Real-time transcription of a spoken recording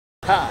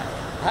Hi,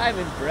 I'm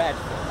in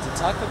Bradford to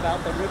talk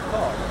about the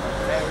report of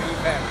a very,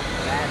 very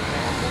bad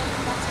man.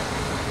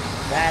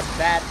 That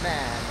bad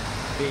man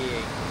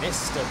being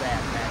Mr.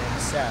 Badman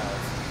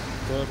himself,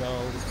 good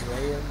old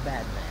Graham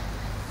Badman.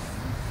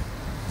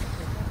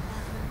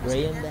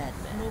 Graham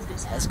Badman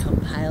has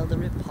compiled a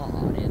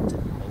report into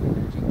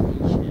home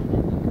education in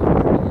the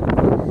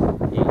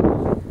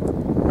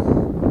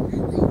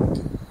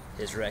country.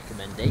 His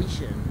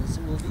recommendations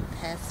will be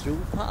passed through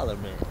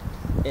Parliament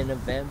in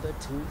November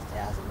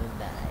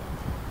 2009.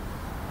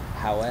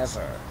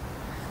 However,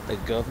 the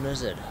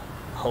governors at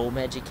Home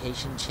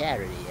Education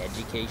Charity,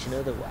 Education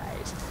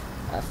Otherwise,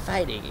 are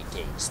fighting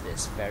against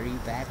this very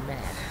bad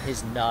man,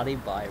 his naughty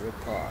boy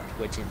report,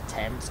 which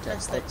intends to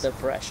put the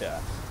pressure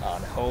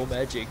on home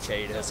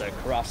educators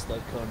across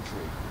the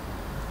country.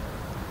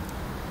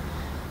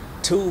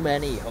 Too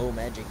many home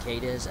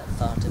educators are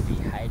thought to be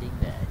hiding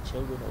their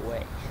children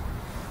away,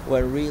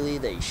 when really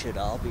they should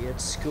all be at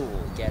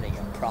school getting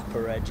a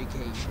proper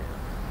education,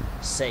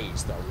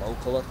 says the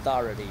local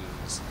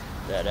authorities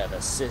that have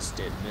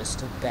assisted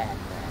Mr. Badman.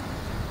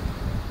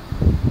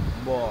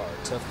 More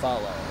to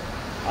follow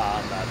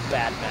on the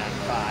Badman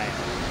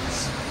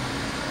Files.